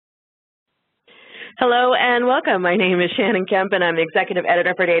Hello and welcome. My name is Shannon Kemp and I'm the Executive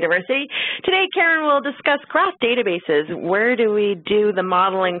Editor for DATAVERSITY. Today, Karen will discuss graph databases. Where do we do the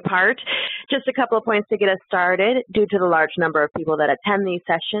modeling part? Just a couple of points to get us started. Due to the large number of people that attend these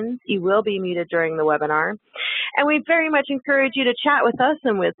sessions, you will be muted during the webinar. And we very much encourage you to chat with us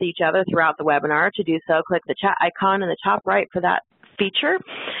and with each other throughout the webinar. To do so, click the chat icon in the top right for that feature.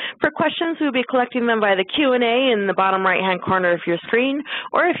 For questions, we'll be collecting them by the Q&A in the bottom right-hand corner of your screen,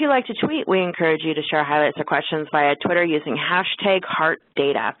 or if you like to tweet, we encourage you to share highlights or questions via Twitter using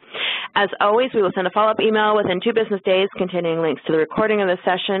 #HeartData. As always, we will send a follow-up email within 2 business days containing links to the recording of the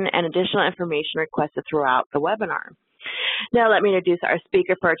session and additional information requested throughout the webinar. Now let me introduce our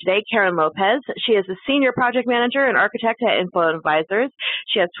speaker for today, Karen Lopez. She is a Senior Project Manager and Architect at Info Advisors.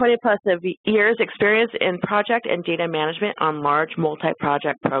 She has 20-plus years experience in project and data management on large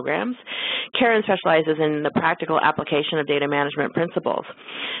multi-project programs. Karen specializes in the practical application of data management principles.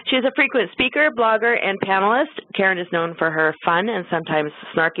 She is a frequent speaker, blogger, and panelist. Karen is known for her fun and sometimes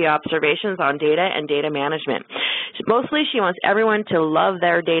snarky observations on data and data management. Mostly, she wants everyone to love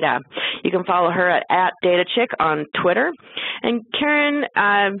their data. You can follow her at DataChick on Twitter. And Karen,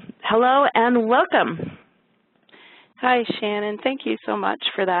 hello and welcome. Hi, Shannon. Thank you so much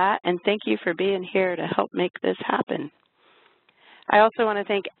for that, and thank you for being here to help make this happen. I also want to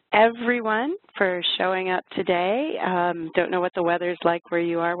thank everyone for showing up today. Don't know what the weather's like where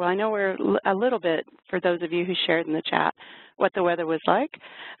you are. Well, I know we're a little bit, for those of you who shared in the chat, what the weather was like.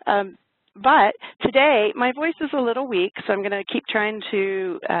 But today, my voice is a little weak, so I'm going to keep trying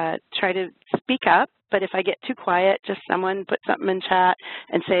to speak up. But if I get too quiet, just someone put something in chat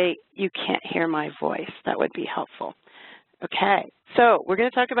and say, you can't hear my voice. That would be helpful. Okay, so we're going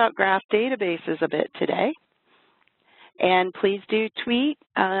to talk about graph databases a bit today. And please do tweet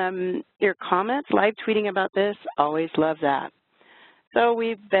your comments, live tweeting about this. Always love that. So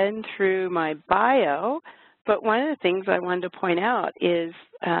we've been through my bio. But one of the things I wanted to point out is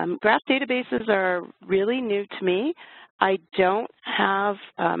graph databases are really new to me. I don't have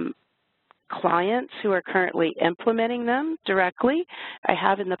clients who are currently implementing them directly. I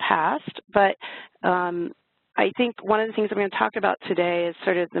have in the past, but I think one of the things I'm going to talk about today is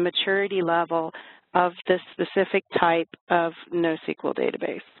sort of the maturity level of this specific type of NoSQL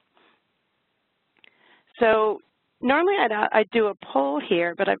database. So normally I'd do a poll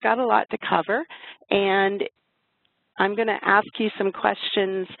here, but I've got a lot to cover, and I'm going to ask you some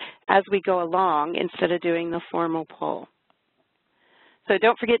questions as we go along instead of doing the formal poll. So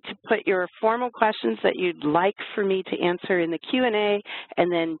don't forget to put your formal questions that you'd like for me to answer in the Q&A,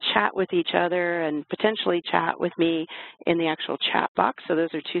 and then chat with each other and potentially chat with me in the actual chat box. So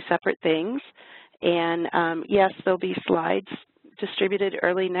those are 2 separate things. And yes, there'll be slides distributed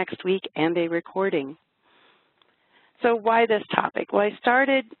early next week and a recording. So why this topic? Well,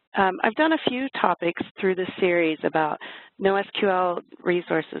 I've done a few topics through this series about NoSQL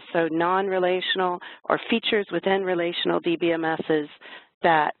resources, so non-relational or features within relational DBMSs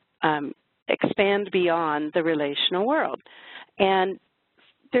that expand beyond the relational world. And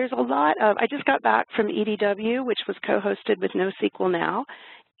there's a lot of, I just got back from EDW, which was co-hosted with NoSQL Now.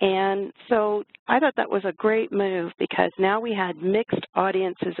 And so I thought that was a great move because now we had mixed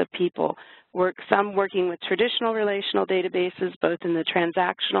audiences of people, some working with traditional relational databases, both in the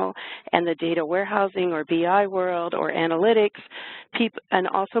transactional and the data warehousing or BI world or analytics, and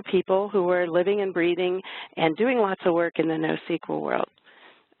also people who were living and breathing and doing lots of work in the NoSQL world.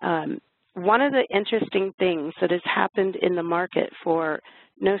 One of the interesting things that has happened in the market for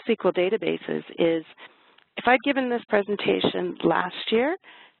NoSQL databases is if I'd given this presentation last year,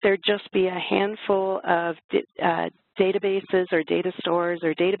 there'd just be a handful of databases or data stores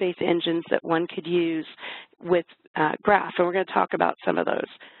or database engines that one could use with Graph, and we're going to talk about some of those.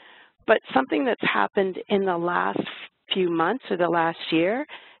 But something that's happened in the last few months or the last year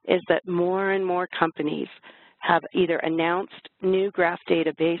is that more and more companies have either announced new Graph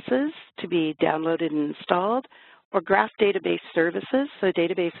databases to be downloaded and installed, or Graph database services, so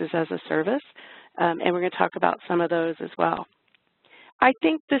databases as a service, and we're going to talk about some of those as well. I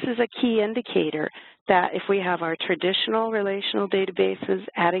think this is a key indicator that if we have our traditional relational databases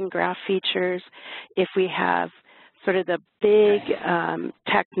adding Graph features, if we have sort of the big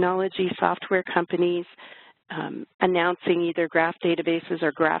technology software companies announcing either Graph databases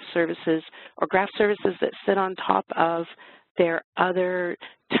or Graph services that sit on top of their other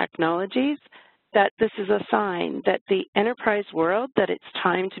technologies, that this is a sign that the enterprise world, that it's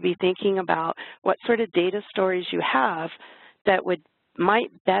time to be thinking about what sort of data stories you have that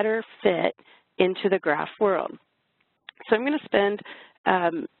might better fit into the Graph world. So I'm going to spend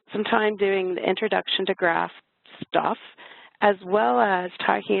some time doing the introduction to Graph stuff, as well as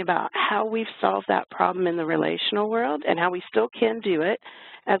talking about how we've solved that problem in the relational world and how we still can do it,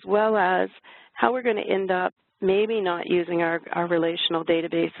 as well as how we're going to end up maybe not using our relational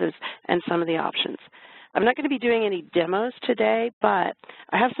databases and some of the options. I'm not going to be doing any demos today, but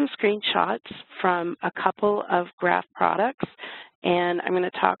I have some screenshots from a couple of graph products, and I'm going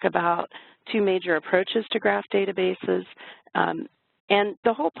to talk about two major approaches to graph databases. And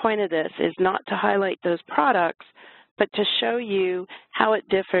the whole point of this is not to highlight those products, but to show you how it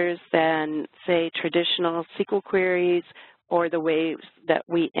differs than, say, traditional SQL queries or the ways that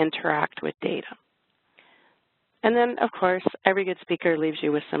we interact with data. And then, of course, every good speaker leaves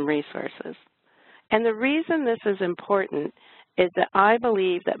you with some resources. And the reason this is important is that I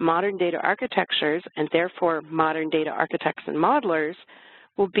believe that modern data architectures, and therefore modern data architects and modelers,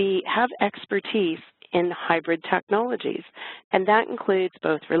 will have expertise in hybrid technologies. And that includes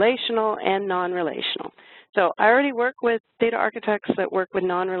both relational and non-relational. So I already work with data architects that work with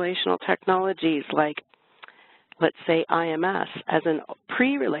non-relational technologies like, let's say, IMS as a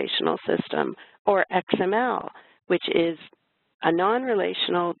pre-relational system, or XML, which is a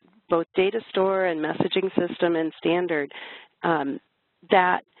non-relational both data store and messaging system and standard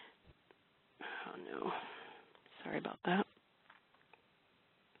that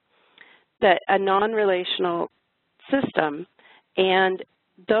a non-relational system, and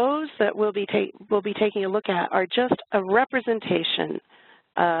those that we'll be taking a look at are just a representation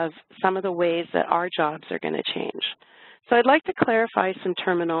of some of the ways that our jobs are going to change. So I'd like to clarify some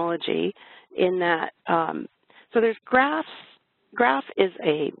terminology in that, so there's graphs. Graph is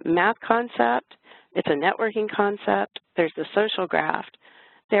a math concept, it's a networking concept, there's the social graph,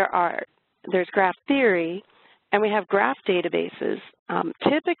 there's graph theory, and we have graph databases.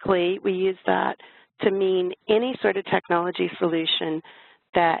 Typically, we use that to mean any sort of technology solution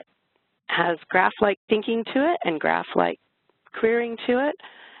that has graph-like thinking to it and graph-like querying to it.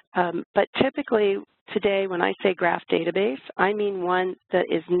 But typically, today, when I say graph database, I mean one that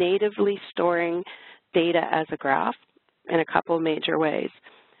is natively storing data as a graph in a couple of major ways.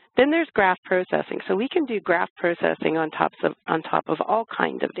 Then there's graph processing. So we can do graph processing on top of all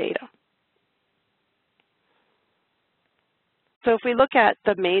kinds of data. So if we look at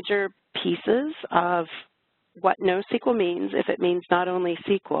the major pieces of what NoSQL means, if it means not only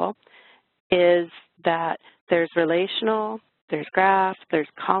SQL, is that there's relational, there's graph, there's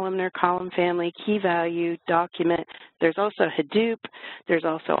columnar, column family, key value, document. There's also Hadoop. There's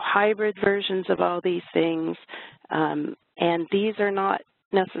also hybrid versions of all these things. And these are not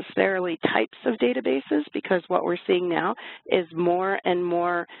necessarily types of databases, because what we're seeing now is more and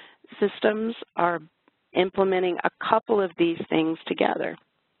more systems are implementing a couple of these things together.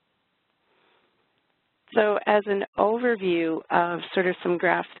 So as an overview of sort of some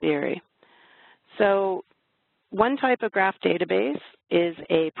graph theory. So one type of graph database is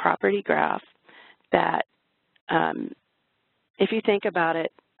a property graph that, if you think about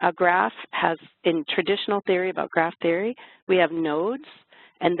it, a graph has, in traditional theory about graph theory, we have nodes,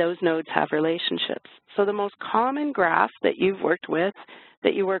 and those nodes have relationships. So the most common graph that you've worked with,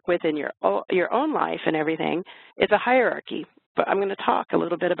 that you work with in your own life and everything, is a hierarchy. But I'm going to talk a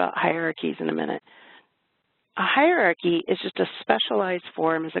little bit about hierarchies in a minute. A hierarchy is just a specialized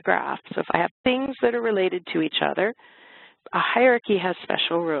form as a graph. So if I have things that are related to each other, a hierarchy has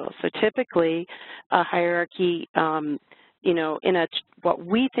special rules. So typically, a hierarchy, you know, what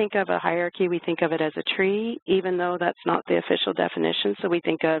we think of a hierarchy, we think of it as a tree, even though that's not the official definition. So we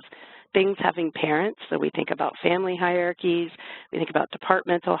think of things having parents. So we think about family hierarchies. We think about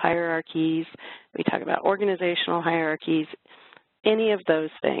departmental hierarchies. We talk about organizational hierarchies, any of those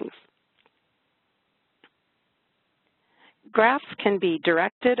things. Graphs can be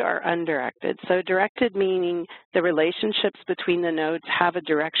directed or undirected. So directed meaning the relationships between the nodes have a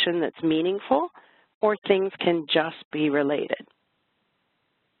direction that's meaningful, or things can just be related.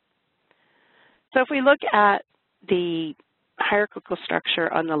 So if we look at the hierarchical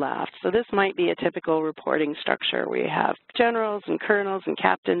structure on the left, so this might be a typical reporting structure where you have generals and colonels and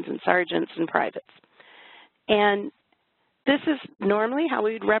captains and sergeants and privates. And this is normally how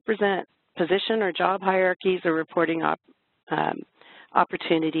we would represent position or job hierarchies or reporting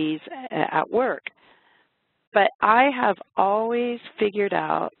opportunities at work. But I have always figured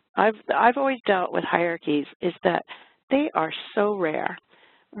out, I've always dealt with hierarchies, is that they are so rare.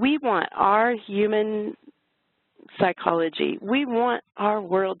 We want our human psychology, we want our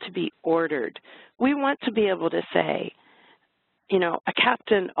world to be ordered. We want to be able to say, you know, a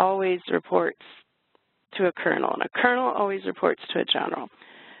captain always reports to a colonel, and a colonel always reports to a general.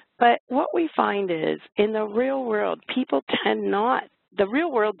 But what we find is, in the real world, people tend not, the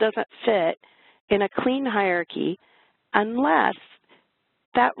real world doesn't fit in a clean hierarchy unless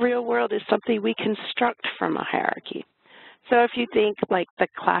that real world is something we construct from a hierarchy. So if you think like the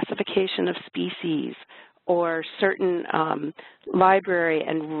classification of species or certain library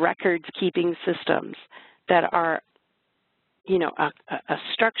and records keeping systems that are, you know, a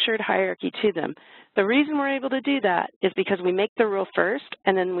structured hierarchy to them, the reason we're able to do that is because we make the rule first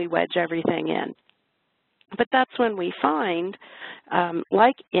and then we wedge everything in. But that's when we find,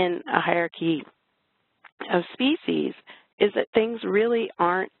 like in a hierarchy of species, is that things really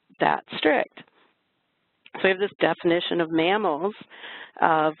aren't that strict. So we have this definition of mammals,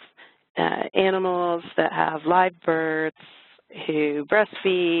 of animals that have live births, who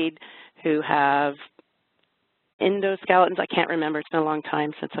breastfeed, who have endoskeletons. I can't remember, it's been a long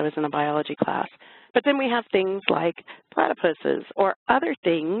time since I was in a biology class. But then we have things like platypuses or other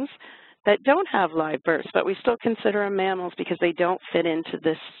things that don't have live births, but we still consider them mammals because they don't fit into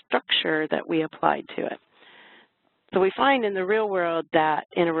this structure that we applied to it. So we find in the real world that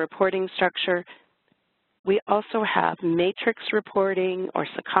in a reporting structure, we also have matrix reporting or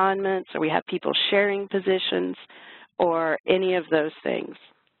secondments, or we have people sharing positions, or any of those things.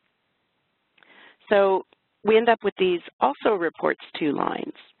 So we end up with these also reports to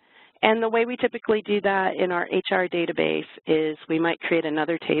lines. And the way we typically do that in our HR database is we might create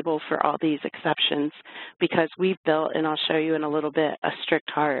another table for all these exceptions because we've built, and I'll show you in a little bit, a strict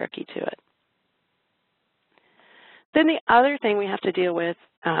hierarchy to it. Then the other thing we have to deal with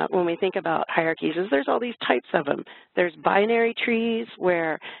when we think about hierarchies is there's all these types of them. There's binary trees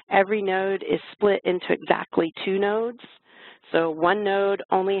where every node is split into exactly 2 nodes. So one node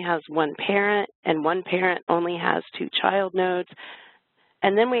only has one parent and one parent only has 2 child nodes.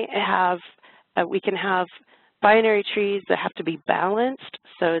 And then we can have binary trees that have to be balanced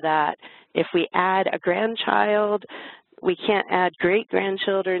so that if we add a grandchild, we can't add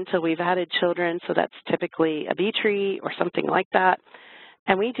great-grandchildren until we've added children, so that's typically a B tree or something like that.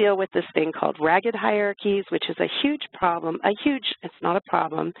 And we deal with this thing called ragged hierarchies, which is a huge problem. It's not a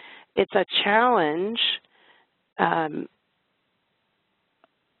problem, it's a challenge. Let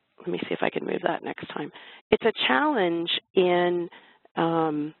me see if I can move that next time. It's a challenge in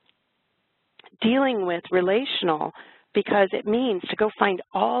dealing with relational because it means to go find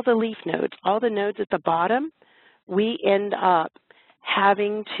all the leaf nodes, all the nodes at the bottom. We end up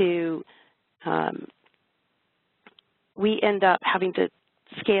having to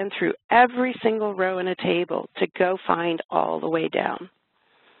scan through every single row in a table to go find all the way down.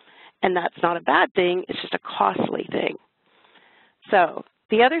 And that's not a bad thing, it's just a costly thing. So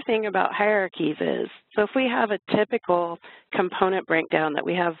the other thing about hierarchies is, so if we have a typical component breakdown that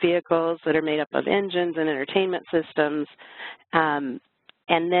we have vehicles that are made up of engines and entertainment systems,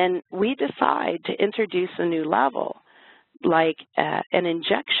 and then we decide to introduce a new level, like an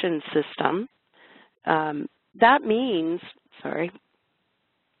injection system, that means,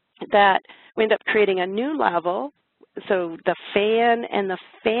 that we end up creating a new level. So the fan and the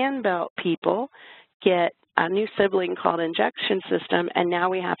fan belt people get a new sibling called injection system, and now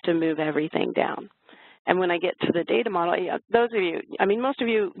we have to move everything down. And when I get to the data model, those of you, most of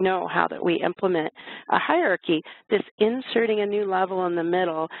you know how that we implement a hierarchy. This inserting a new level in the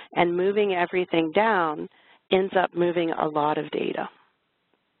middle and moving everything down ends up moving a lot of data.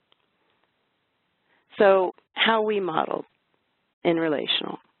 So how we model in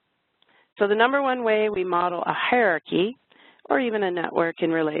relational. So the #1 way we model a hierarchy or even a network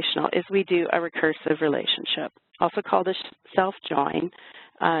in relational is we do a recursive relationship, also called a self-join.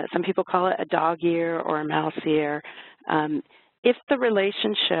 Some people call it a dog ear or a mouse ear. If the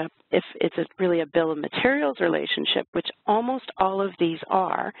relationship, if it's really a bill of materials relationship, which almost all of these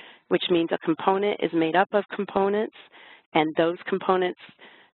are, which means a component is made up of components, and those components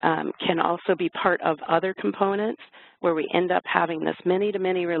can also be part of other components, where we end up having this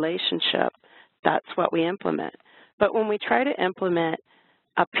many-to-many relationship, that's what we implement. But when we try to implement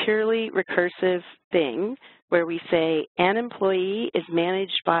a purely recursive thing where we say an employee is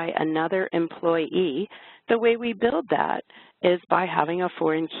managed by another employee, the way we build that is by having a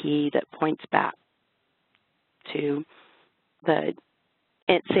foreign key that points back to the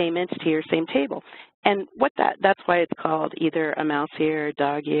same entity or same table. And that's why it's called either a mouse ear,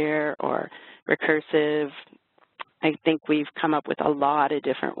 dog ear, or recursive. I think we've come up with a lot of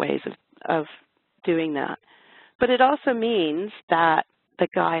different ways of doing that. But it also means that the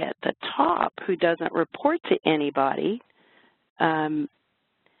guy at the top who doesn't report to anybody,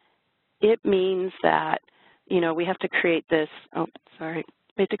 it means that, we have to create this, we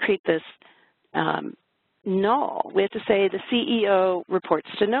have to create this null. We have to say the CEO reports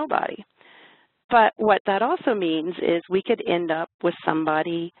to nobody. But what that also means is we could end up with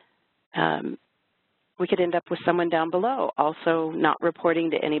somebody, we could end up with someone down below also not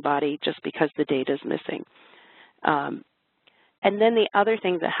reporting to anybody just because the data is missing. And then the other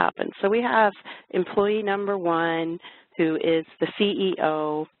thing that happens, so we have employee number 1, who is the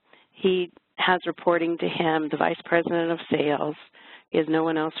CEO. He has reporting to him the vice president of sales. He has no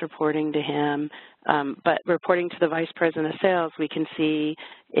one else reporting to him. But reporting to the vice president of sales, we can see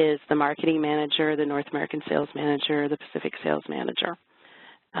is the marketing manager, the North American sales manager, the Pacific sales manager.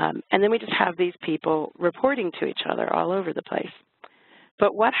 And then we just have these people reporting to each other all over the place.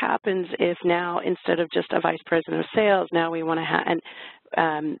 But what happens if now, instead of just a vice president of sales, now we want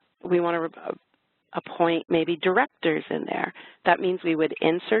to appoint maybe directors in there? That means we would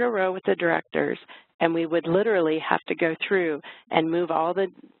insert a row with the directors, and we would literally have to go through and move all the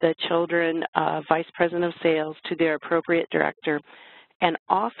children of vice president of sales to their appropriate director. And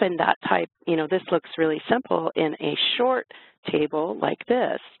often that type, this looks really simple in a short table like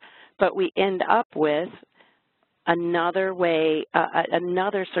this, but we end up with another way,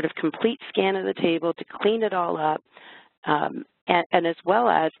 another sort of complete scan of the table to clean it all up, and as well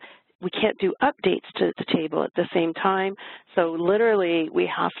as we can't do updates to the table at the same time. So literally we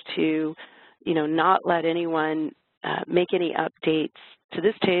have to, not let anyone make any updates to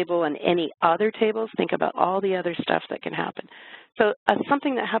this table and any other tables. Think about all the other stuff that can happen. So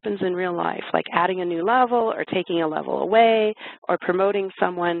something that happens in real life, like adding a new level or taking a level away or promoting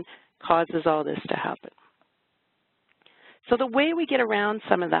someone, causes all this to happen. So the way we get around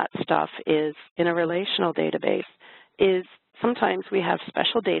some of that stuff is in a relational database is sometimes we have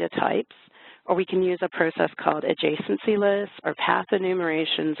special data types, or we can use a process called adjacency lists or path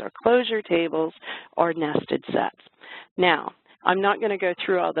enumerations or closure tables or nested sets. Now, I'm not going to go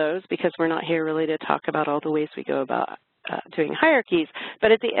through all those because we're not here really to talk about all the ways we go about doing hierarchies,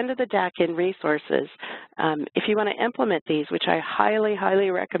 but at the end of the deck in resources, if you want to implement these, which I highly, highly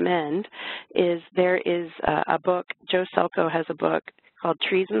recommend, there is a book, Joe Selko has a book called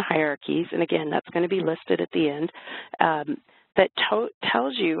Trees and Hierarchies, and again, that's going to be listed at the end, that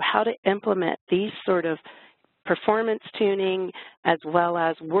tells you how to implement these sort of performance tuning as well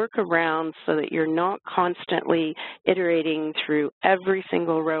as workarounds so that you're not constantly iterating through every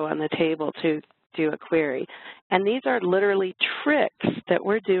single row on the table to do a query. And these are literally tricks that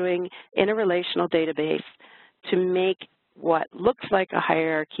we're doing in a relational database to make what looks like a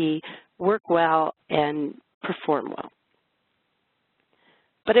hierarchy work well and perform well.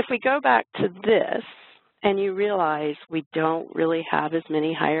 But if we go back to this and you realize we don't really have as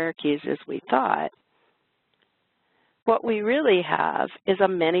many hierarchies as we thought, what we really have is a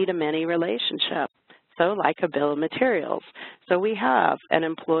many-to-many relationship. So like a bill of materials. So we have an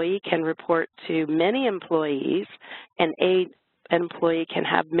employee can report to many employees, and an employee can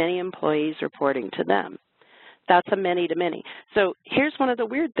have many employees reporting to them. That's a many-to-many. So here's one of the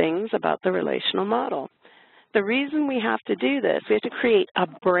weird things about the relational model. The reason we have to do this, we have to create a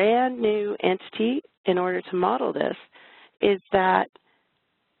brand new entity in order to model this, is that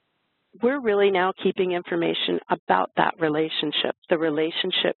we're really now keeping information about that relationship, the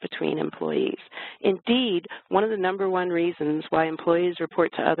relationship between employees. Indeed, one of the #1 reasons why employees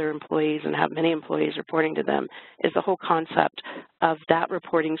report to other employees and have many employees reporting to them is the whole concept of that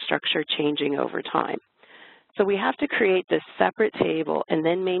reporting structure changing over time. So we have to create this separate table and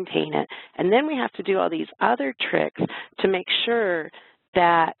then maintain it, and then we have to do all these other tricks to make sure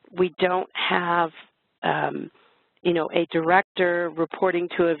that we don't have a director reporting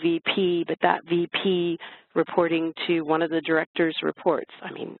to a VP, but that VP reporting to one of the director's reports.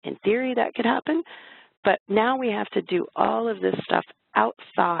 I mean, in theory, that could happen, but now we have to do all of this stuff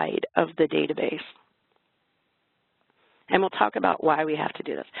outside of the database. And we'll talk about why we have to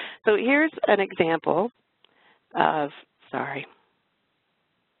do this. So here's an example of,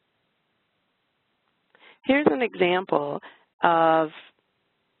 here's an example of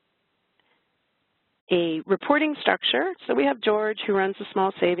a reporting structure. So we have George, who runs a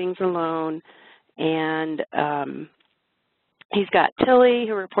small savings and loan, and he's got Tilly,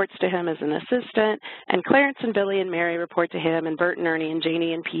 who reports to him as an assistant, and Clarence and Billy and Mary report to him, and Bert and Ernie and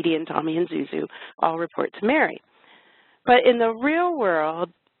Janie and Petey and Tommy and Zuzu all report to Mary. But in the real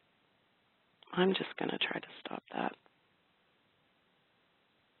world, I'm just going to try to stop that.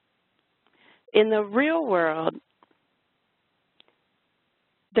 In the real world,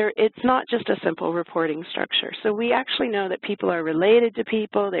 it's not just a simple reporting structure. So we actually know that people are related to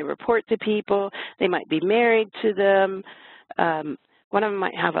people, they report to people, they might be married to them, one of them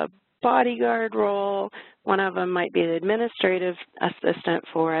might have a bodyguard role, one of them might be an administrative assistant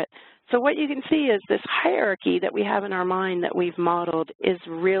for it. So what you can see is this hierarchy that we have in our mind that we've modeled is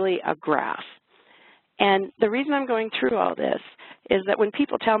really a graph. And the reason I'm going through all this is that when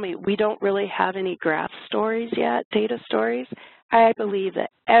people tell me we don't really have any graph stories yet, data stories, I believe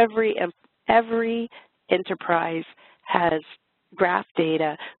that every enterprise has graph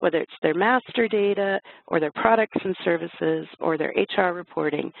data, whether it's their master data or their products and services or their HR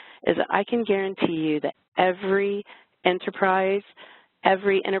reporting, is that I can guarantee you that every enterprise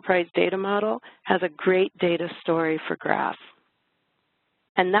data model has a great data story for graph.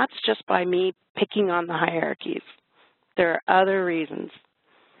 And that's just by me picking on the hierarchies. There are other reasons.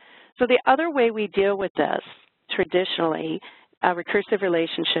 So the other way we deal with this, traditionally, a recursive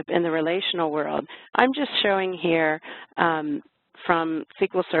relationship in the relational world, I'm just showing here from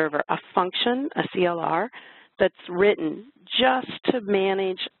SQL Server a function, a CLR, that's written just to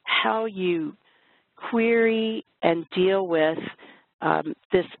manage how you query and deal with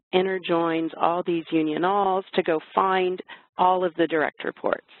this inner joins, all these union alls, to go find all of the direct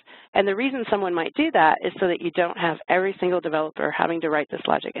reports. And the reason someone might do that is so that you don't have every single developer having to write this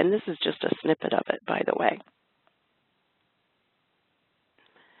logic. And this is just a snippet of it, by the way.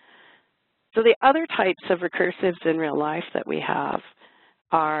 So the other types of recursives in real life that we have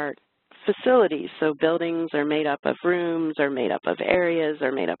are facilities. So buildings are made up of rooms, are made up of areas,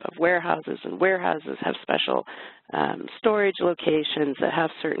 are made up of warehouses, and warehouses have special storage locations that have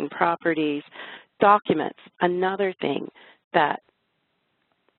certain properties. Documents, another thing that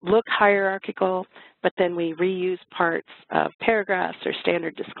look hierarchical, but then we reuse parts of paragraphs or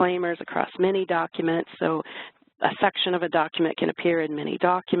standard disclaimers across many documents. So a section of a document can appear in many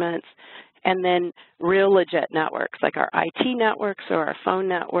documents. And then real legit networks, like our IT networks or our phone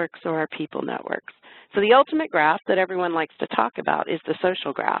networks or our people networks. So the ultimate graph that everyone likes to talk about is the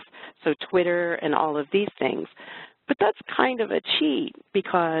social graph, so Twitter and all of these things. But that's kind of a cheat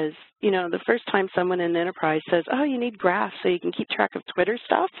because, you know, the first time someone in an enterprise says, oh, you need graphs so you can keep track of Twitter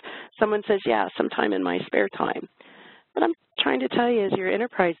stuff, someone says, yeah, sometime in my spare time. What I'm trying to tell you is your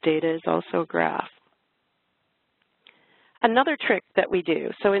enterprise data is also a graph. Another trick that we do,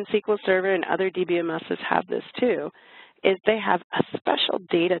 so in SQL Server and other DBMSs have this too, is they have a special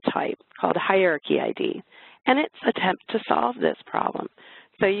data type called hierarchy ID, and it's an attempt to solve this problem.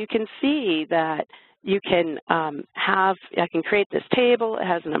 So you can see that you can I can create this table, it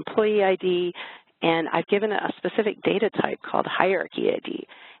has an employee ID, and I've given it a specific data type called hierarchy ID.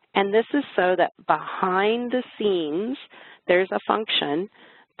 And this is so that behind the scenes, there's a function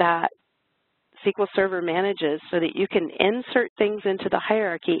that SQL Server manages so that you can insert things into the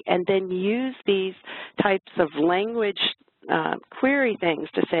hierarchy and then use these types of language query things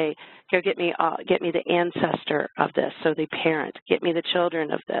to say, go get me the ancestor of this, so the parent, get me the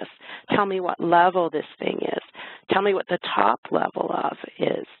children of this, tell me what level this thing is, tell me what the top level of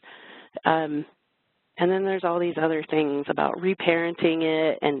is. And then there's all these other things about reparenting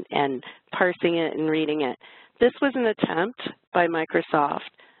it and parsing it and reading it. This was an attempt by Microsoft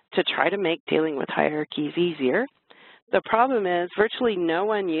to try to make dealing with hierarchies easier. The problem is virtually no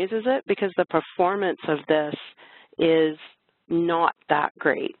one uses it because the performance of this is not that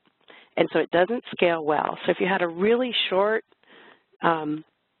great. And so it doesn't scale well. So if you had a really short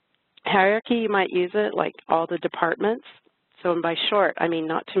hierarchy, you might use it like all the departments. So by short, I mean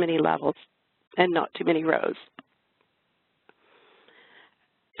not too many levels and not too many rows.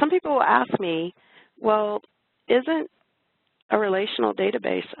 Some people will ask me, well, isn't a relational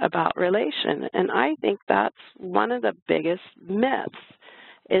database about relation? And I think that's one of the biggest myths,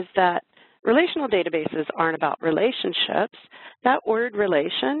 is that relational databases aren't about relationships. That word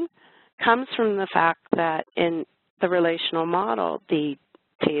relation comes from the fact that in the relational model, the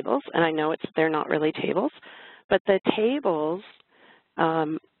tables, and I know they're not really tables, but the tables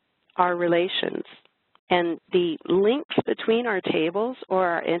are relations. And the links between our tables or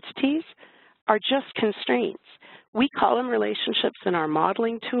our entities are just constraints. We call them relationships in our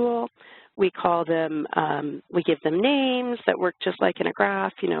modeling tool. We call them, we give them names that work just like in a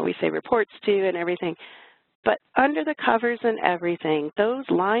graph. You know, we say reports to and everything. But under the covers and everything, those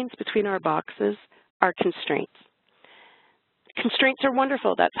lines between our boxes are constraints. Constraints are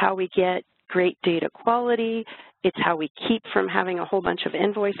wonderful. That's how we get great data quality. It's how we keep from having a whole bunch of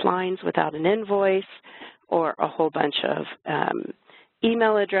invoice lines without an invoice, or a whole bunch of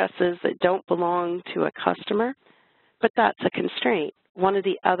email addresses that don't belong to a customer. But that's a constraint. One of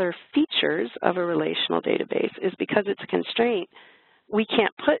the other features of a relational database is because it's a constraint, we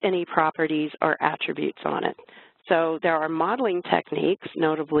can't put any properties or attributes on it. So there are modeling techniques,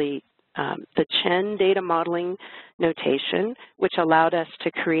 notably the Chen data modeling notation, which allowed us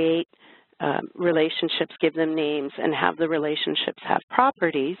to create relationships, give them names, and have the relationships have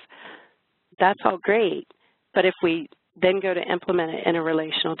properties. That's all great. But if we then go to implement it in a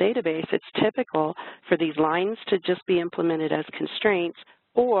relational database, it's typical for these lines to just be implemented as constraints,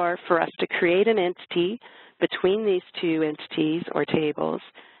 or for us to create an entity between these two entities or tables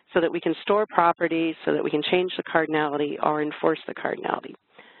so that we can store properties, so that we can change the cardinality or enforce the cardinality.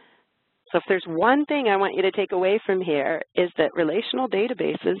 So if there's one thing I want you to take away from here, is that relational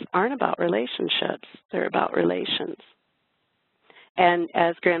databases aren't about relationships, they're about relations. And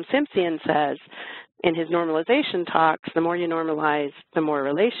as Graham Simpson says in his normalization talks, the more you normalize, the more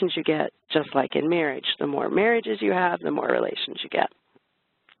relations you get, just like in marriage. The more marriages you have, the more relations you get.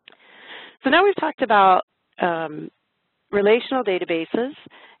 So now we've talked about relational databases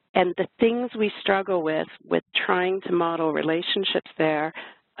and the things we struggle with trying to model relationships there,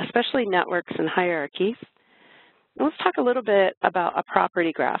 especially networks and hierarchies. And let's talk a little bit about a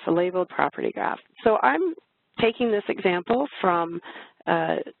property graph, a labeled property graph. So I'm taking this example from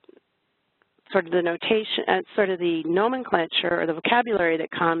sort of the notation, sort of the nomenclature or the vocabulary that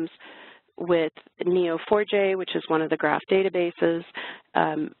comes with Neo4j, which is one of the graph databases,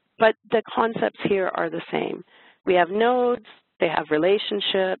 but the concepts here are the same. We have nodes, they have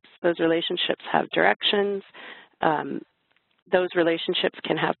relationships, those relationships have directions, those relationships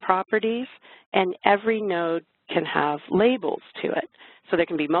can have properties, and every node can have labels to it. So there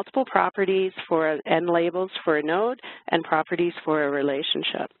can be multiple properties and labels for a node and properties for a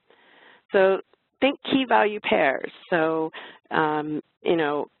relationship. So think key value pairs. So, you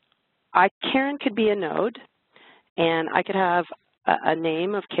know, Karen could be a node, and I could have a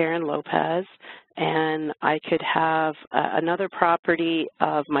name of Karen Lopez, and I could have another property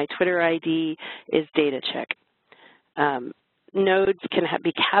of my Twitter ID is DataChick. Nodes can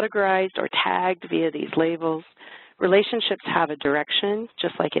be categorized or tagged via these labels. Relationships have a direction,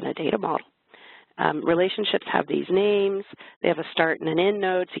 just like in a data model. Relationships have these names. They have a start and an end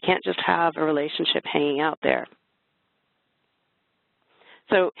node, so you can't just have a relationship hanging out there.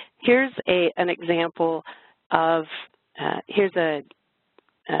 So here's an example of an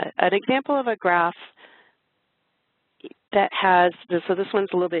example of a graph that has, so this one's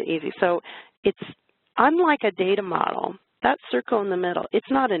a little bit easy. So it's unlike a data model, that circle in the middle, it's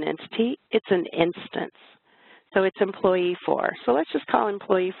not an entity, it's an instance. So it's employee 4. So let's just call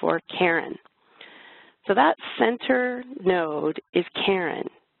employee 4 Karen. So that center node is Karen.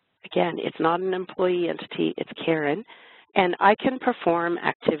 Again, it's not an employee entity, it's Karen. And I can perform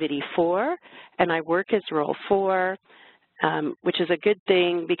activity 4, and I work as role 4, which is a good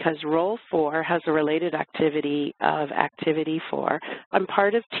thing because role 4 has a related activity of activity 4. I'm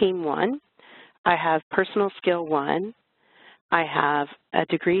part of team 1. I have personal skill 1. I have a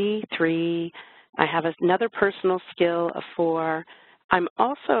degree 3. I have another personal skill of 4. I'm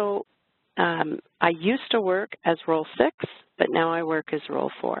also, I used to work as role 6, but now I work as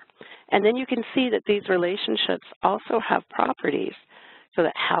role 4. And then you can see that these relationships also have properties, so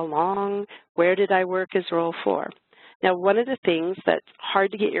that how long, where did I work as role 4. Now, one of the things that's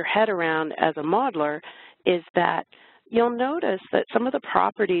hard to get your head around as a modeler is that you'll notice that some of the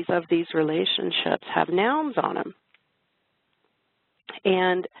properties of these relationships have nouns on them.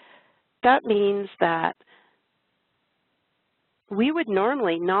 And that means that we would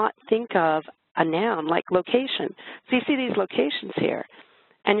normally not think of a noun like location. So you see these locations here,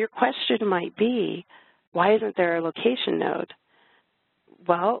 and your question might be, why isn't there a location node?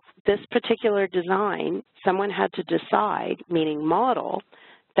 Well, this particular design, someone had to decide, meaning model,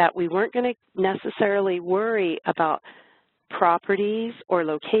 that we weren't going to necessarily worry about properties or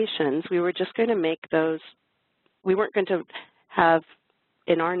locations. We were just going to make those, we weren't going to have,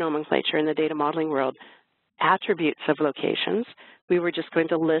 in our nomenclature in the data modeling world, attributes of locations. We were just going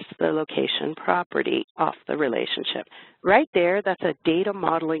to list the location property off the relationship. Right there, that's a data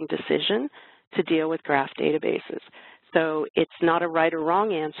modeling decision to deal with graph databases. So it's not a right or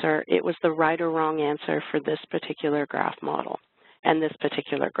wrong answer. It was the right or wrong answer for this particular graph model and this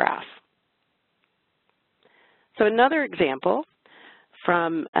particular graph. So another example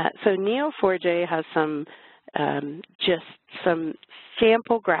from, so Neo4j has some just some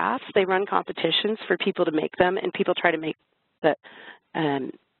sample graphs. They run competitions for people to make them, and people try to make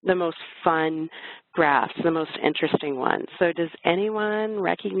the most fun graphs, the most interesting ones. So does anyone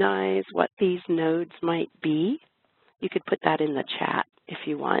recognize what these nodes might be? You could put that in the chat if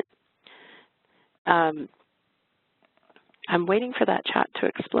you want. I'm waiting for that chat to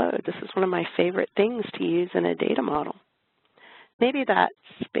explode. This is one of my favorite things to use in a data model. Maybe that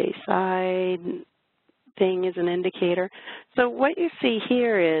space side thing is an indicator. So what you see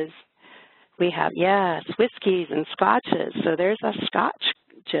here is we have, yes, whiskeys and scotches. So there's a Scotch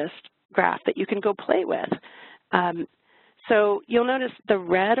gist graph that you can go play with. So you'll notice the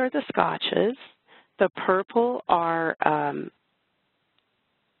red are the scotches, The purple are, okay,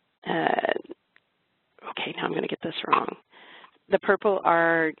 now I'm going to get this wrong. The purple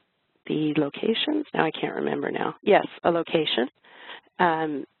are the locations. Now I can't remember now. Yes, a location.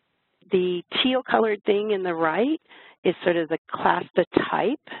 The teal-colored thing in the right is sort of the class, the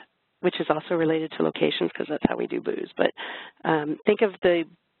type, which is also related to locations because that's how we do booze. But think of the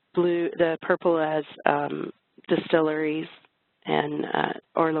purple as distilleries and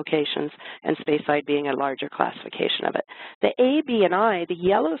or locations, and Speyside being a larger classification of it. The A, B, and I, the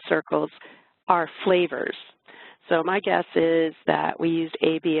yellow circles, are flavors. So my guess is that we used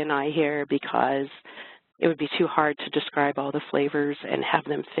A, B, and I here because it would be too hard to describe all the flavors and have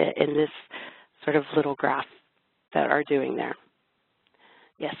them fit in this sort of little graph that are doing there.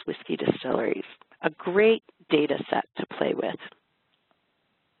 Yes, whiskey distilleries, a great data set to play with.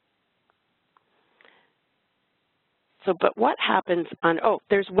 So, but what happens on, oh,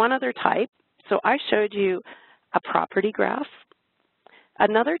 there's one other type. So I showed you a property graph.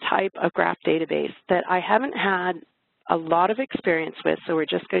 Another type of graph database that I haven't had a lot of experience with, so we're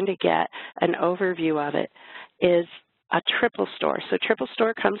just going to get an overview of it, is a triple store. So triple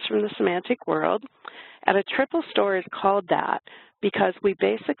store comes from the semantic world, and a triple store is called that because we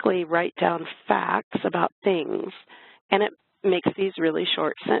basically write down facts about things, and it makes these really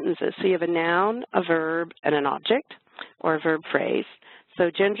short sentences. So you have a noun, a verb, and an object, or a verb phrase. So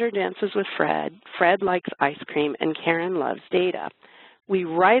Ginger dances with Fred, Fred likes ice cream, and Karen loves data. We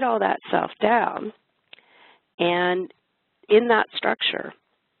write all that stuff down and in that structure.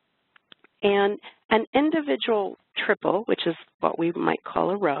 And an individual triple, which is what we might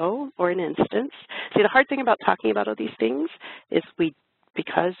call a row or an instance. See, the hard thing about talking about all these things is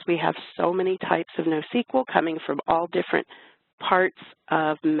because we have so many types of NoSQL coming from all different parts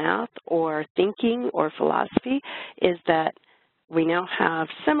of math or thinking or philosophy, is that we now have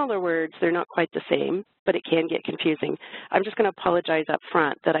similar words. They're not quite the same, but it can get confusing. I'm just going to apologize up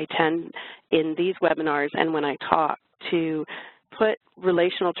front that I tend in these webinars and when I talk to put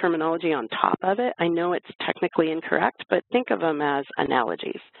relational terminology on top of it. I know it's technically incorrect, but think of them as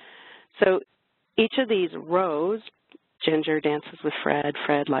analogies. So each of these rows, Ginger dances with Fred,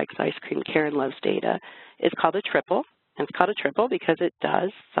 Fred likes ice cream, Karen loves data, is called a triple. And it's called a triple because it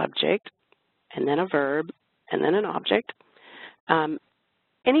does subject and then a verb and then an object.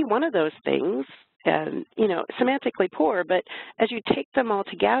 Any one of those things, you know, semantically poor, but as you take them all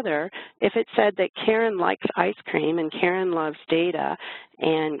together, if it said that Karen likes ice cream and Karen loves data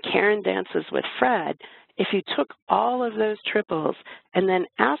and Karen dances with Fred, if you took all of those triples and then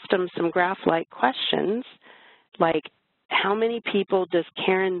asked them some graph-like questions, like how many people does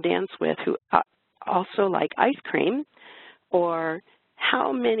Karen dance with who also like ice cream, or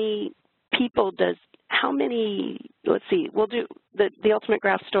how many people does, let's see, we'll do, the ultimate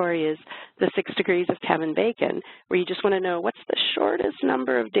graph story is the 6 degrees of Kevin Bacon, where you just want to know what's the shortest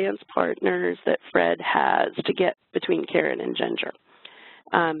number of dance partners that Fred has to get between Karen and Ginger.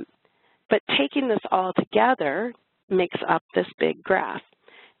 But taking this all together makes up this big graph.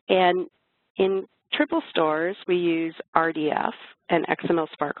 And in triple stores, we use RDF and XML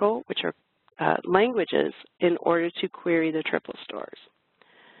Sparkle, which are languages, in order to query the triple stores.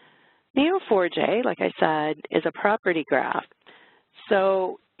 Neo4j, like I said, is a property graph.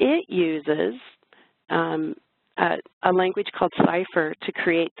 So it uses a language called Cipher to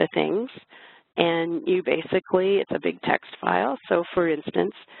create the things. And you basically, it's a big text file. So for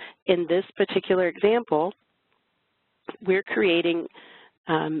instance, in this particular example, we're creating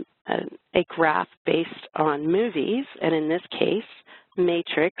a graph based on movies, and in this case,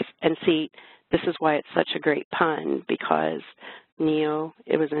 Matrix. And see, this is why it's such a great pun, because Neo,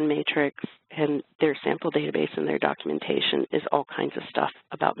 it was in Matrix, and their sample database and their documentation is all kinds of stuff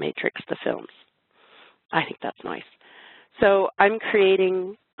about Matrix, the films. I think that's nice. So I'm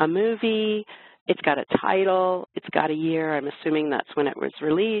creating a movie. It's got a title. It's got a year. I'm assuming that's when it was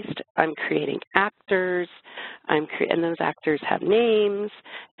released. I'm creating actors, and those actors have names.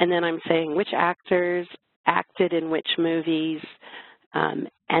 And then I'm saying which actors acted in which movies.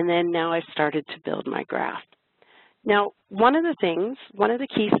 And then now I've started to build my graph. Now, one of the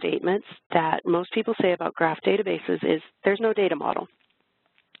key statements that most people say about graph databases is there's no data model.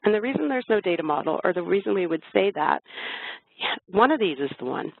 And the reason there's no data model, or the reason we would say that, one of these is the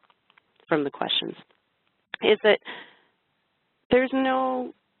one from the questions, is that there's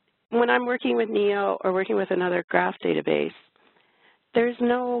no, when I'm working with Neo or working with another graph database, there's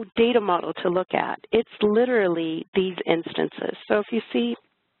no data model to look at. It's literally these instances. So if you see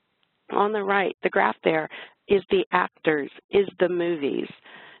on the right, the graph there is the actors, is the movies.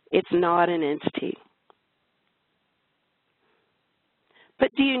 It's not an entity. But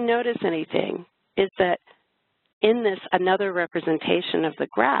do you notice anything? is that in this, another representation of the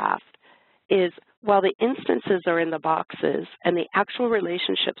graph is while the instances are in the boxes and the actual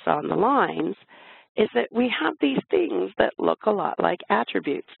relationships on the lines, is that we have these things that look a lot like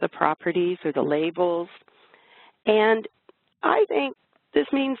attributes, the properties or the labels. And I think this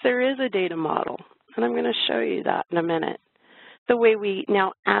means there is a data model, and I'm going to show you that in a minute. The way we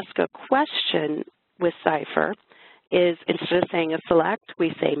now ask a question with Cypher is instead of saying a select,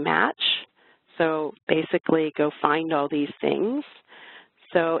 we say match. So basically go find all these things.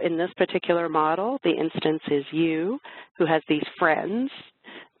 So in this particular model, the instance is you, who has these friends.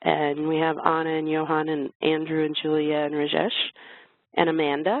 And we have Anna and Johan and Andrew and Julia and Rajesh and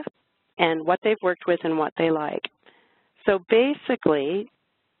Amanda and what they've worked with and what they like. So basically,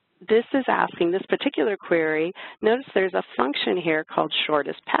 this is asking this particular query. Notice there's a function here called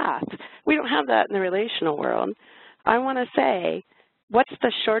shortest path. We don't have that in the relational world. I want to say, what's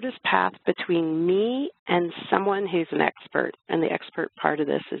the shortest path between me and someone who's an expert? And the expert part of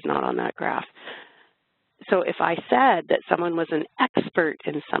this is not on that graph. So if I said that someone was an expert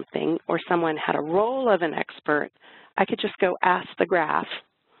in something or someone had a role of an expert, I could just go ask the graph,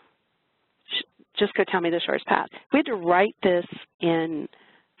 just go tell me the shortest path. If we had to write this in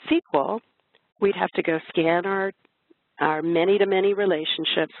SQL, we'd have to go scan our many-to-many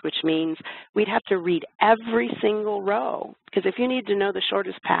relationships, which means we'd have to read every single row. Because if you need to know the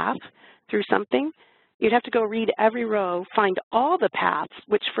shortest path through something, you'd have to go read every row, find all the paths,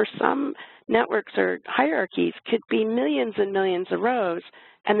 which for some networks or hierarchies could be millions and millions of rows,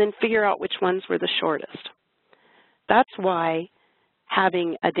 and then figure out which ones were the shortest. That's why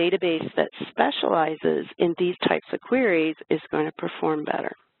having a database that specializes in these types of queries is going to perform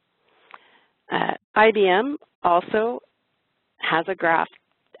better. IBM also has a graph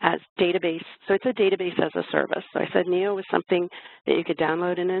as database, so it's a database as a service. So I said Neo was something that you could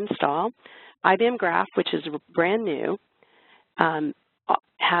download and install. IBM Graph, which is brand new,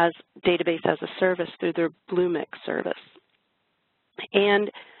 has database as a service through their Bluemix service. And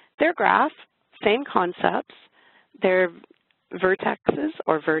their graph, same concepts. They're vertexes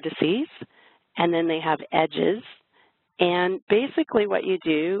or vertices, and then they have edges. And basically what you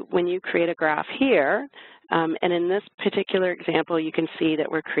do when you create a graph here, and in this particular example, you can see that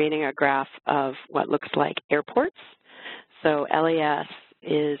we're creating a graph of what looks like airports. So LAS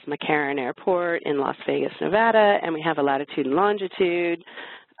is McCarran Airport in Las Vegas, Nevada, and we have a latitude and longitude,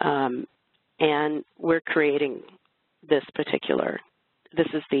 and we're creating this particular, this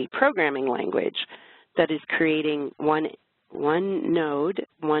is the programming language that is creating one node,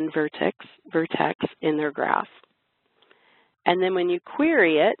 one vertex in their graph. And then when you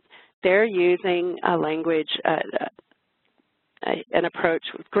query it, they're using a language, an approach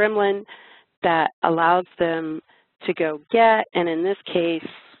with Gremlin that allows them to go get, and in this case,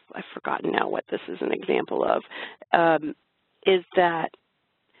 I've forgotten now what this is an example of, is that,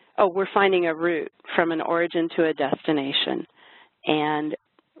 oh, we're finding a route from an origin to a destination, and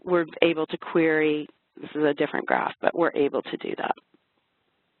we're able to query, this is a different graph, but we're able to do that.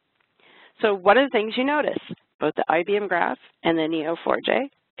 So what are the things you notice? Both the IBM graph and the Neo4j,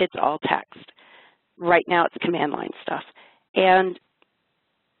 it's all text. Right now it's command line stuff. And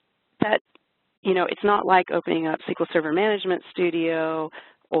that, you know, it's not like opening up SQL Server Management Studio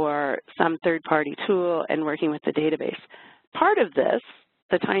or some third-party tool and working with the database. Part of this,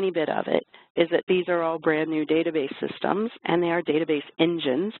 the tiny bit of it, is that these are all brand new database systems, and they are database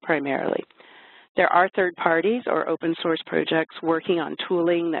engines primarily. There are third parties or open source projects working on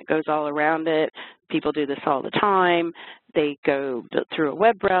tooling that goes all around it. People do this all the time. They go through a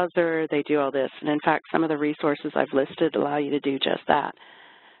web browser. They do all this. And in fact, some of the resources I've listed allow you to do just that.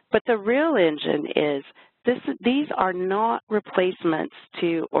 But the real engine is, these are not replacements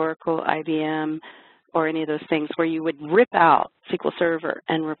to Oracle, IBM, or any of those things where you would rip out SQL Server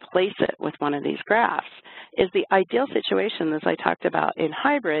and replace it with one of these graphs. Is the ideal situation, as I talked about in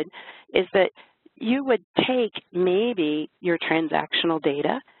hybrid, is that you would take maybe your transactional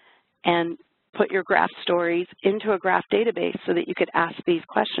data and put your graph stories into a graph database so that you could ask these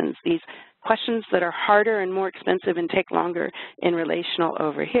questions that are harder and more expensive and take longer in relational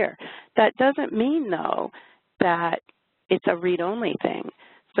over here. That doesn't mean, though, that it's a read-only thing.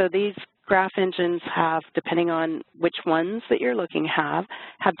 So these graph engines have, depending on which ones that you're looking have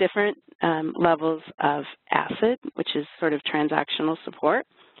different levels of ACID, which is sort of transactional support.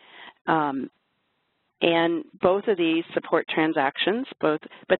 And both of these support transactions, but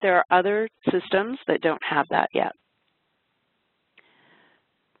there are other systems that don't have that yet.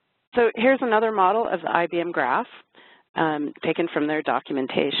 So here's another model of the IBM graph taken from their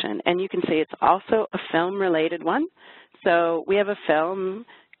documentation. And you can see it's also a film-related one. So we have a film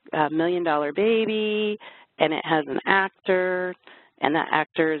 $1 million baby, and it has an actor, and that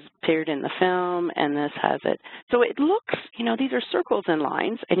actor has appeared in the film, and this has it. So it looks, you know, these are circles and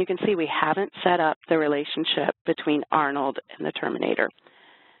lines, and you can see we haven't set up the relationship between Arnold and the Terminator.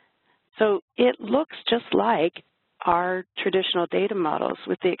 So it looks just like our traditional data models,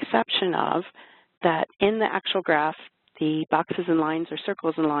 with the exception of that in the actual graph, the boxes and lines or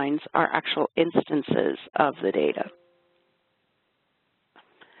circles and lines are actual instances of the data.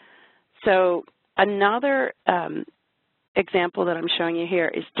 So another example that I'm showing you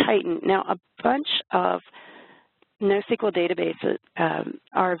here is Titan. Now, a bunch of NoSQL databases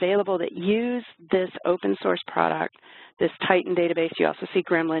are available that use this open source product, this Titan database. You also see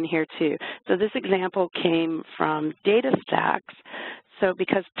Gremlin here too. So this example came from DataStax. So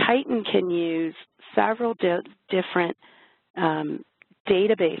because Titan can use several different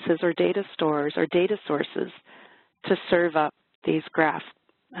databases or data stores or data sources to serve up these graphs.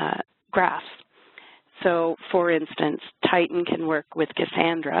 So for instance, Titan can work with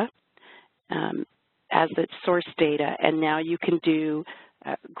Cassandra as its source data, and now you can do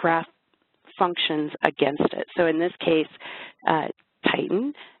graph functions against it. So in this case,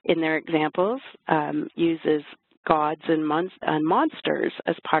 Titan, in their examples, uses gods and monsters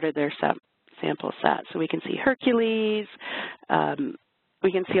as part of their sample set. So we can see Hercules,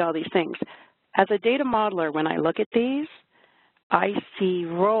 we can see all these things. As a data modeler, when I look at these, I see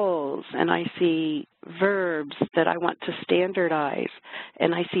roles and I see verbs that I want to standardize,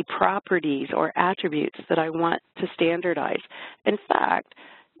 and I see properties or attributes that I want to standardize. In fact,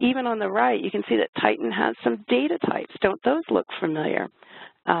 even on the right, you can see that Titan has some data types. Don't those look familiar?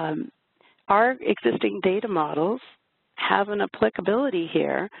 Our existing data models have an applicability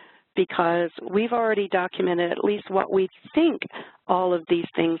here because we've already documented at least what we think all of these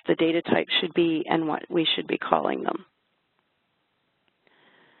things, the data types, should be and what we should be calling them.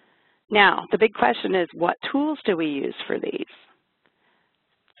 Now, the big question is, what tools do we use for these?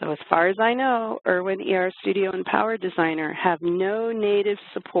 So as far as I know, Irwin, ER Studio, and Power Designer have no native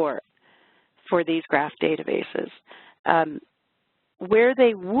support for these graph databases. Where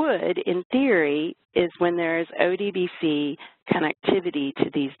they would, in theory, is when there is ODBC connectivity to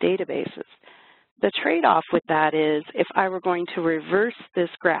these databases. The trade-off with that is if I were going to reverse this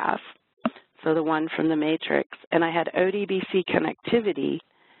graph, so the one from the matrix, and I had ODBC connectivity,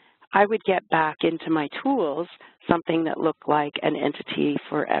 I would get back into my tools something that looked like an entity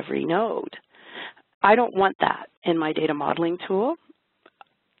for every node. I don't want that in my data modeling tool.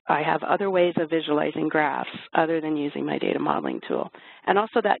 I have other ways of visualizing graphs other than using my data modeling tool. And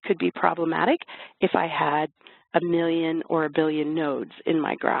also that could be problematic if I had 1 million or 1 billion nodes in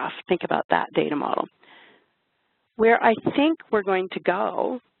my graph. Think about that data model. Where I think we're going to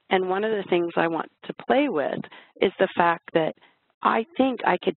go, and one of the things I want to play with, is the fact that I think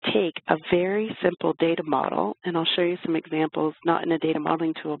I could take a very simple data model, and I'll show you some examples, not in a data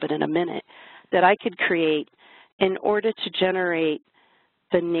modeling tool, but in a minute, that I could create in order to generate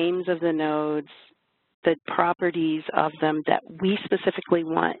the names of the nodes, the properties of them that we specifically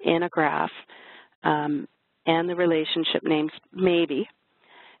want in a graph, and the relationship names maybe,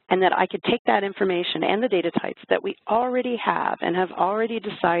 and that I could take that information and the data types that we already have and have already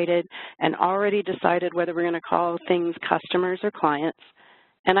decided whether we're going to call things customers or clients,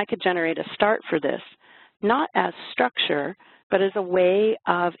 and I could generate a start for this, not as structure, but as a way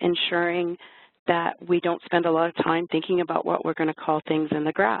of ensuring that we don't spend a lot of time thinking about what we're going to call things in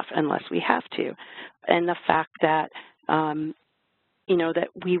the graph unless we have to, and the fact that you know, that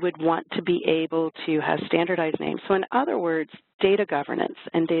we would want to be able to have standardized names. So in other words, data governance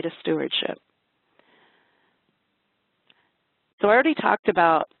and data stewardship. So I already talked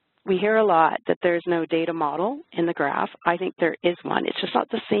about, we hear a lot that there's no data model in the graph. I think there is one. It's just not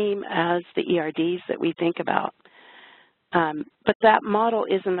the same as the ERDs that we think about. But that model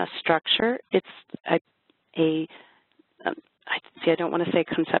isn't a structure. It's I don't want to say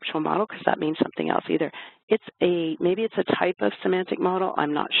conceptual model because that means something else either. It's maybe it's a type of semantic model,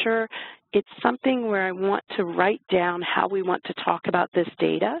 I'm not sure. It's something where I want to write down how we want to talk about this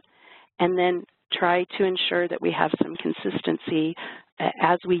data and then try to ensure that we have some consistency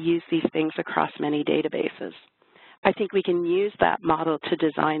as we use these things across many databases. I think we can use that model to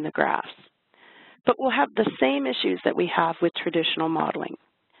design the graphs. But we'll have the same issues that we have with traditional modeling,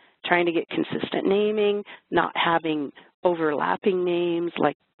 trying to get consistent naming, not having overlapping names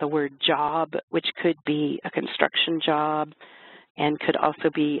like the word job, which could be a construction job and could also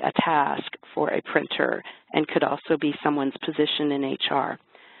be a task for a printer and could also be someone's position in HR.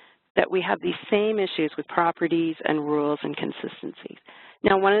 That we have these same issues with properties and rules and consistencies.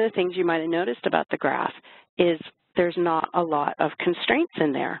 Now, one of the things you might have noticed about the graph is there's not a lot of constraints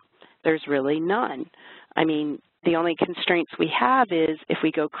in there. There's really none. I mean, the only constraints we have is if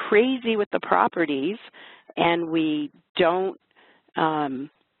we go crazy with the properties and we don't,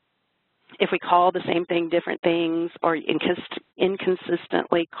 if we call the same thing different things or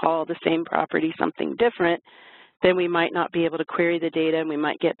inconsistently call the same property something different, then we might not be able to query the data and we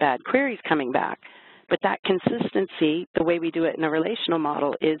might get bad queries coming back. But that consistency, the way we do it in a relational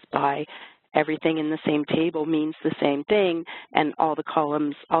model, is by everything in the same table means the same thing, and all the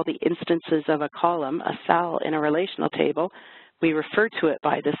columns, all the instances of a column, a cell in a relational table, we refer to it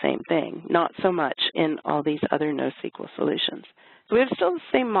by the same thing, not so much in all these other NoSQL solutions. So we have still the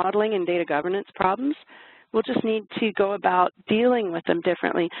same modeling and data governance problems. We'll just need to go about dealing with them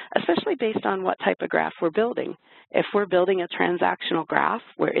differently, especially based on what type of graph we're building. If we're building a transactional graph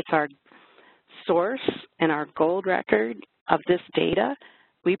where it's our source and our gold record of this data,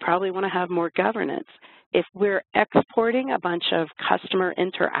 we probably want to have more governance. If we're exporting a bunch of customer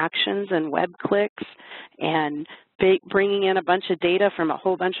interactions and web clicks and bringing in a bunch of data from a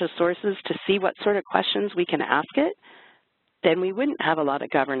whole bunch of sources to see what sort of questions we can ask it, then we wouldn't have a lot of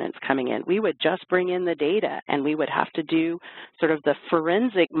governance coming in. We would just bring in the data, and we would have to do sort of the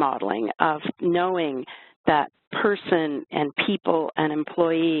forensic modeling of knowing that person and people and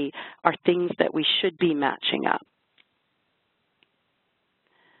employee are things that we should be matching up.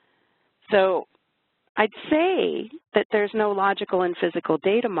 So I'd say that there's no logical and physical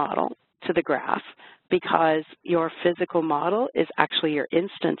data model to the graph because your physical model is actually your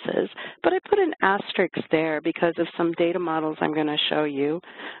instances. But I put an asterisk there because of some data models I'm going to show you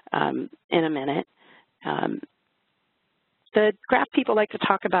in a minute. The graph people like to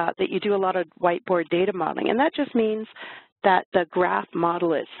talk about that you do a lot of whiteboard data modeling, and that just means that the graph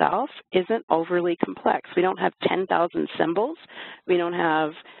model itself isn't overly complex. We don't have 10,000 symbols. We don't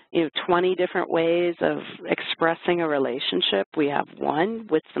have 20 different ways of expressing a relationship. We have one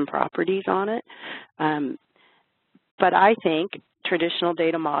with some properties on it. But I think traditional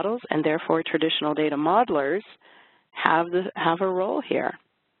data models, and therefore traditional data modelers, have a role here.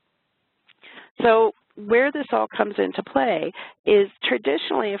 So where this all comes into play is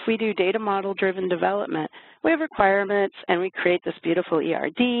traditionally if we do data model-driven development, we have requirements and we create this beautiful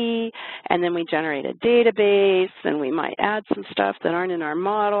ERD, and then we generate a database, and we might add some stuff that aren't in our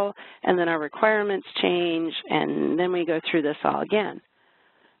model, and then our requirements change, and then we go through this all again.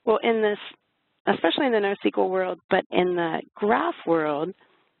 Well, in this, especially in the NoSQL world, but in the graph world,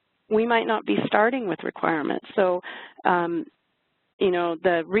 we might not be starting with requirements. So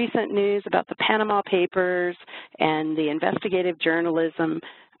the recent news about the Panama Papers and the investigative journalism,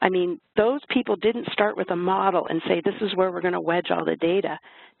 I mean, those people didn't start with a model and say, this is where we're going to wedge all the data.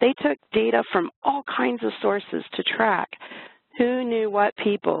 They took data from all kinds of sources to track who knew what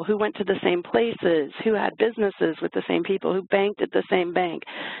people, who went to the same places, who had businesses with the same people, who banked at the same bank,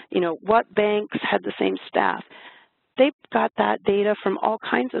 what banks had the same staff. They got that data from all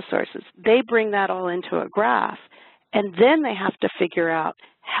kinds of sources. They bring that all into a graph. And then they have to figure out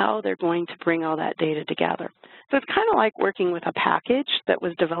how they're going to bring all that data together. So it's kind of like working with a package that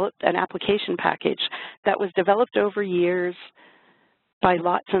was developed, an application package that was developed over years by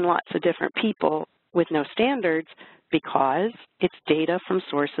lots and lots of different people with no standards because it's data from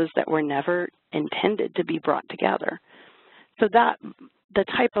sources that were never intended to be brought together. So that the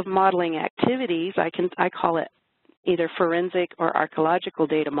type of modeling activities, I call it either forensic or archaeological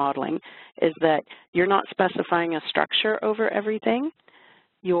data modeling, is that you're not specifying a structure over everything.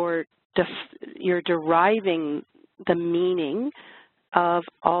 You're deriving the meaning of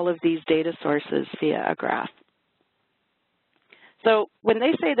all of these data sources via a graph. So when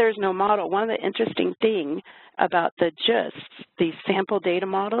they say there's no model, one of the interesting things about these sample data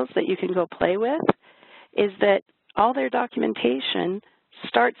models that you can go play with is that all their documentation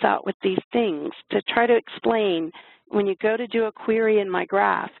starts out with these things to try to explain, when you go to do a query in my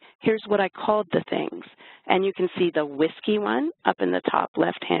graph, here's what I called the things. And you can see the whiskey one up in the top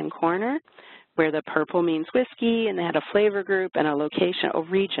left-hand corner, where the purple means whiskey, and they had a flavor group and a location, a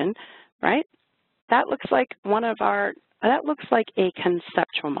region, right? That looks like that looks like a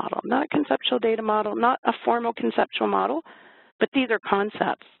conceptual model, not a conceptual data model, not a formal conceptual model, but these are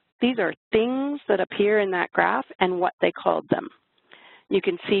concepts. These are things that appear in that graph and what they called them. You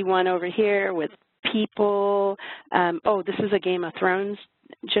can see one over here with people. Oh, this is a Game of Thrones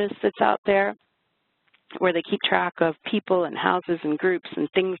gist that's out there where they keep track of people and houses and groups and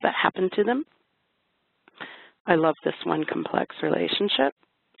things that happen to them. I love this one complex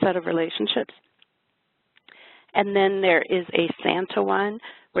set of relationships. And then there is a Santa one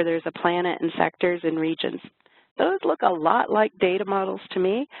where there's a planet and sectors and regions. those look a lot like data models to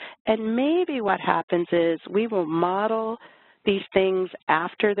me, and maybe what happens is we will model these things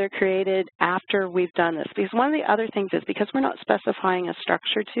after they're created, after we've done this. Because one of the other things is, because we're not specifying a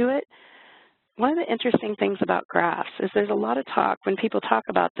structure to it, one of the interesting things about graphs is there's a lot of talk, when people talk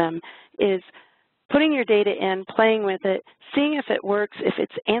about them, is putting your data in, playing with it, seeing if it works, if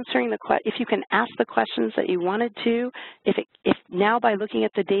it's answering the if you can ask the questions that you wanted to, if now by looking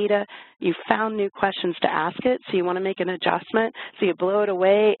at the data you found new questions to ask it, so you want to make an adjustment, so you blow it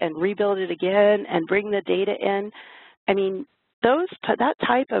away and rebuild it again and bring the data in. I mean, that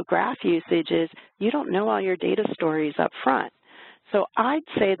type of graph usage is you don't know all your data stories up front. So I'd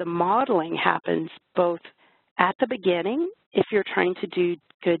say the modeling happens both at the beginning, if you're trying to do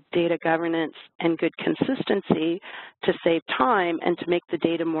good data governance and good consistency to save time and to make the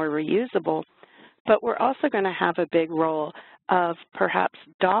data more reusable, but we're also going to have a big role of perhaps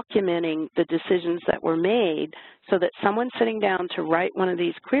documenting the decisions that were made so that someone sitting down to write one of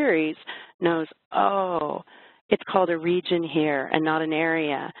these queries knows, oh, it's called a region here and not an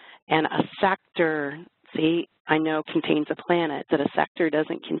area, and a sector, see, I know contains a planet, that a sector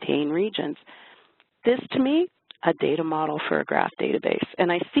doesn't contain regions. This, to me, a data model for a graph database.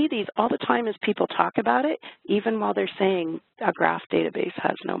 And I see these all the time as people talk about it, even while they're saying a graph database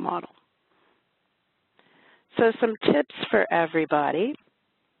has no model. So some tips for everybody.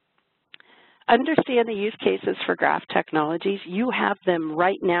 Understand the use cases for graph technologies. You have them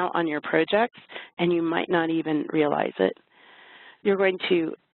right now on your projects, and you might not even realize it. You're going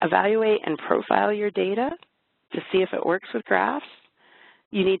to evaluate and profile your data to see if it works with graphs.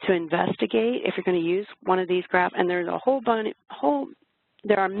 You need to investigate if you're going to use one of these graphs, and there's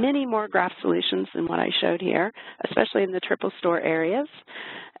there are many more graph solutions than what I showed here, especially in the triple store areas.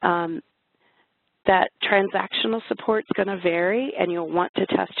 That transactional support is going to vary, and you'll want to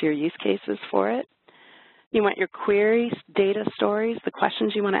test your use cases for it. You want your queries, data stories, the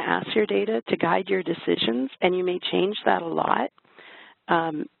questions you want to ask your data to guide your decisions, and you may change that a lot.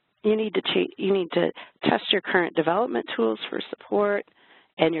 You need to test your current development tools for support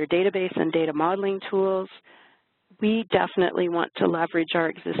and your database and data modeling tools. We definitely want to leverage our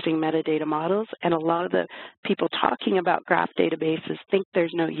existing metadata models, and a lot of the people talking about graph databases think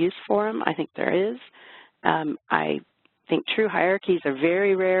there's no use for them. I think there is. I think true hierarchies are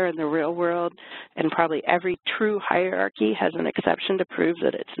very rare in the real world, and probably every true hierarchy has an exception to prove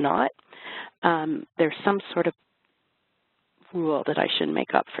that it's not. There's some sort of rule that I should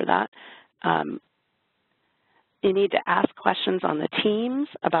make up for that. You need to ask questions on the teams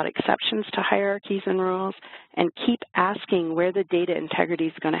about exceptions to hierarchies and rules, and keep asking where the data integrity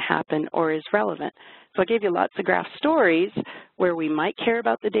is going to happen or is relevant. So I gave you lots of graph stories where we might care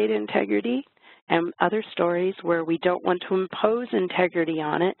about the data integrity, and other stories where we don't want to impose integrity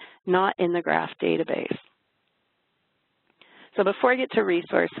on it, not in the graph database. So before I get to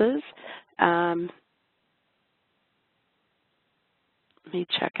resources, let me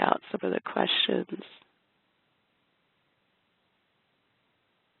check out some of the questions.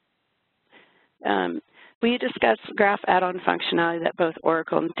 We discussed graph add-on functionality that both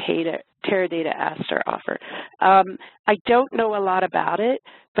Oracle and Teradata Aster offer. I don't know a lot about it,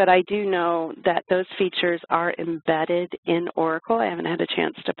 but I do know that those features are embedded in Oracle. I haven't had a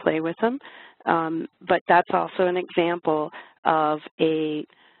chance to play with them, but that's also an example of a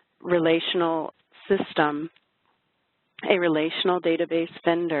relational system, a relational database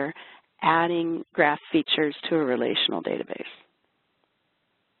vendor adding graph features to a relational database.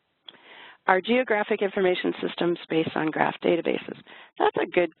 Are geographic information systems based on graph databases? That's a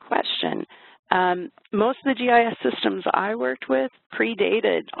good question. Most of the GIS systems I worked with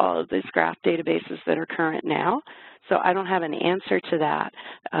predated all of these graph databases that are current now, so I don't have an answer to that.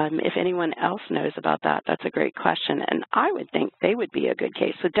 If anyone else knows about that, that's a great question, and I would think they would be a good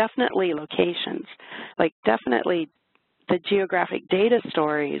case. So definitely locations, like definitely the geographic data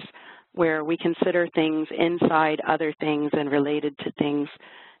stories where we consider things inside other things and related to things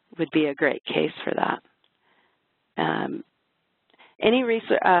would be a great case for that. Any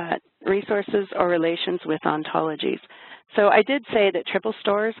resources or relations with ontologies? So I did say that triple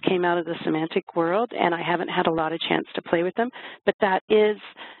stores came out of the semantic world, and I haven't had a lot of chance to play with them, but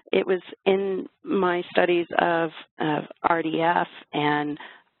it was in my studies of RDF and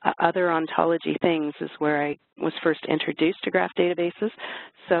other ontology things is where I was first introduced to graph databases.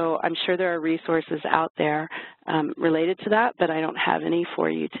 So I'm sure there are resources out there related to that, but I don't have any for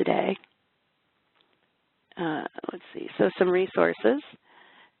you today. Let's see, so some resources.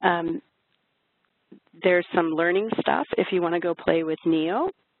 There's some learning stuff if you want to go play with Neo.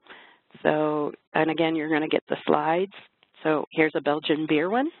 So, and again, you're going to get the slides. So here's a Belgian beer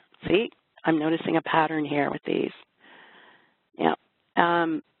one. See, I'm noticing a pattern here with these. Yeah.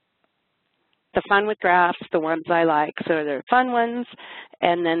 The fun with graphs, the ones I like, so there are fun ones,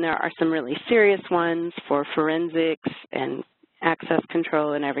 and then there are some really serious ones for forensics and access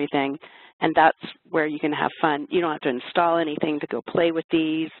control and everything, and that's where you can have fun. You don't have to install anything to go play with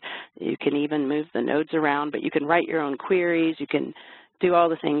these. You can even move the nodes around, but you can write your own queries. You can do all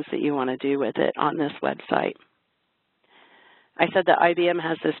the things that you want to do with it on this website. I said that IBM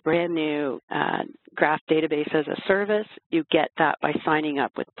has this brand new graph database as a service. You get that by signing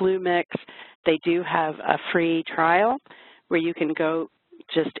up with Bluemix. They do have a free trial where you can go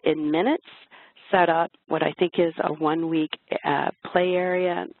just in minutes, set up what I think is a 1-week play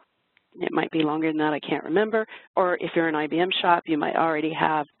area. It might be longer than that, I can't remember. Or if you're an IBM shop, you might already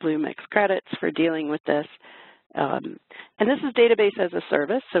have Bluemix credits for dealing with this. And this is database as a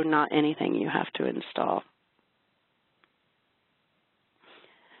service, so not anything you have to install.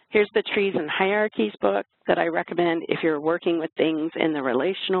 Here's the Trees and Hierarchies book that I recommend if you're working with things in the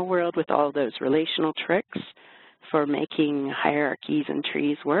relational world with all those relational tricks for making hierarchies and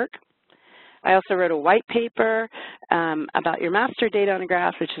trees work. I also wrote a white paper about your master data on a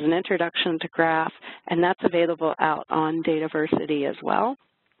graph, which is an introduction to graph, and that's available out on DATAVERSITY as well.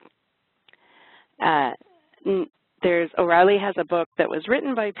 O'Reilly has a book that was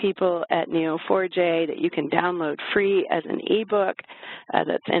written by people at Neo4j that you can download free as an ebook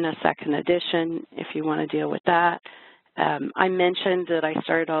that's in a second edition if you want to deal with that. I mentioned that I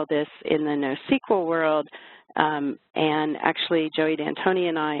started all this in the NoSQL world, and actually Joey D'Antoni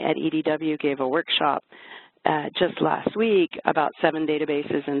and I at EDW gave a workshop just last week about 7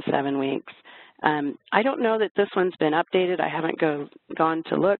 databases in 7 weeks. I don't know that this one's been updated. I haven't gone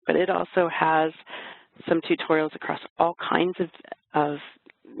to look, but it also has some tutorials across all kinds of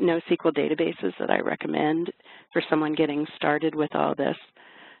NoSQL databases that I recommend for someone getting started with all this.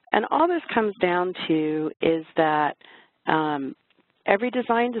 And all this comes down to is that every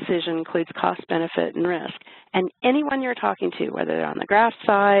design decision includes cost, benefit, and risk. And anyone you're talking to, whether they're on the graph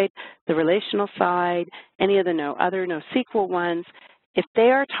side, the relational side, any of the other NoSQL ones, if they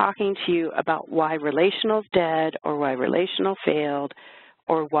are talking to you about why relational's dead or why relational failed,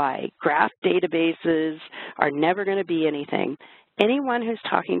 or why graph databases are never going to be anything, anyone who's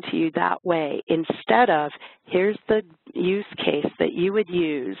talking to you that way, instead of here's the use case that you would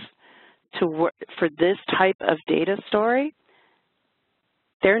use to work for this type of data story,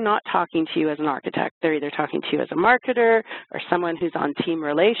 they're not talking to you as an architect. They're either talking to you as a marketer or someone who's on team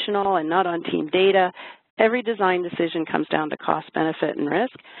relational and not on team data. Every design decision comes down to cost, benefit, and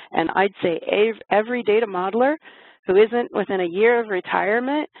risk. And I'd say every data modeler who isn't within a year of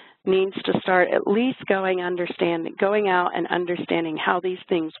retirement needs to start at least going out and understanding how these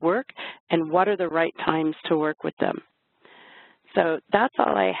things work and what are the right times to work with them. So that's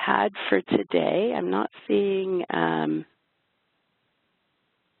all I had for today. I'm not seeing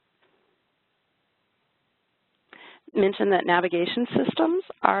mention that navigation systems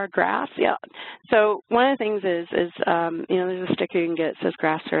are graphs. Yeah. So one of the things is you know, there's a sticker you can get that says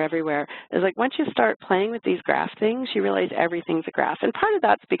graphs are everywhere. It's like once you start playing with these graph things, you realize everything's a graph. And part of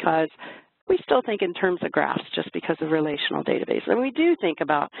that's because we still think in terms of graphs just because of relational database. And we do think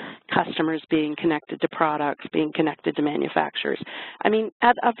about customers being connected to products, being connected to manufacturers. I mean,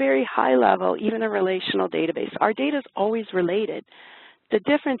 at a very high level, even a relational database, our data is always related. The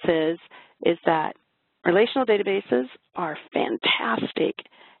difference is that relational databases are fantastic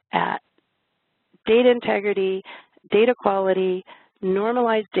at data integrity, data quality,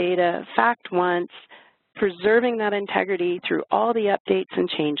 normalized data, fact once, preserving that integrity through all the updates and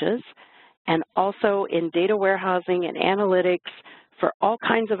changes, and also in data warehousing and analytics for all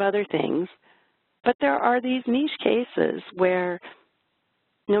kinds of other things. But there are these niche cases where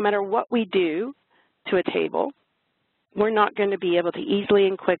no matter what we do to a table, we're not going to be able to easily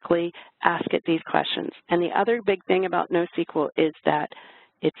and quickly ask it these questions. And the other big thing about NoSQL is that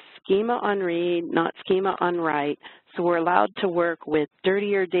it's schema on read, not schema on write. So we're allowed to work with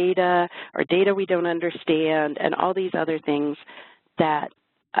dirtier data or data we don't understand and all these other things that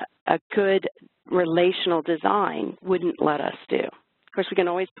a good relational design wouldn't let us do. Of course, we can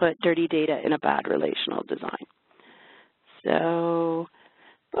always put dirty data in a bad relational design. So,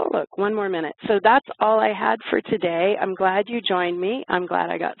 oh, look, 1 more minute. So that's all I had for today. I'm glad you joined me. I'm glad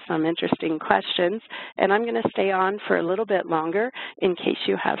I got some interesting questions. And I'm going to stay on for a little bit longer in case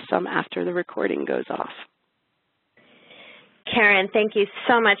you have some after the recording goes off. Karen, thank you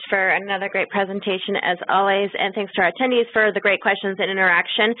so much for another great presentation as always, and thanks to our attendees for the great questions and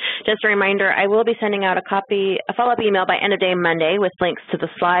interaction. Just a reminder, I will be sending out a follow-up email by end of day Monday with links to the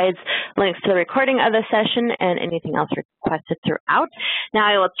slides, links to the recording of the session and anything else requested throughout. Now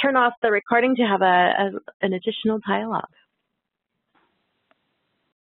I will turn off the recording to have an additional dialogue.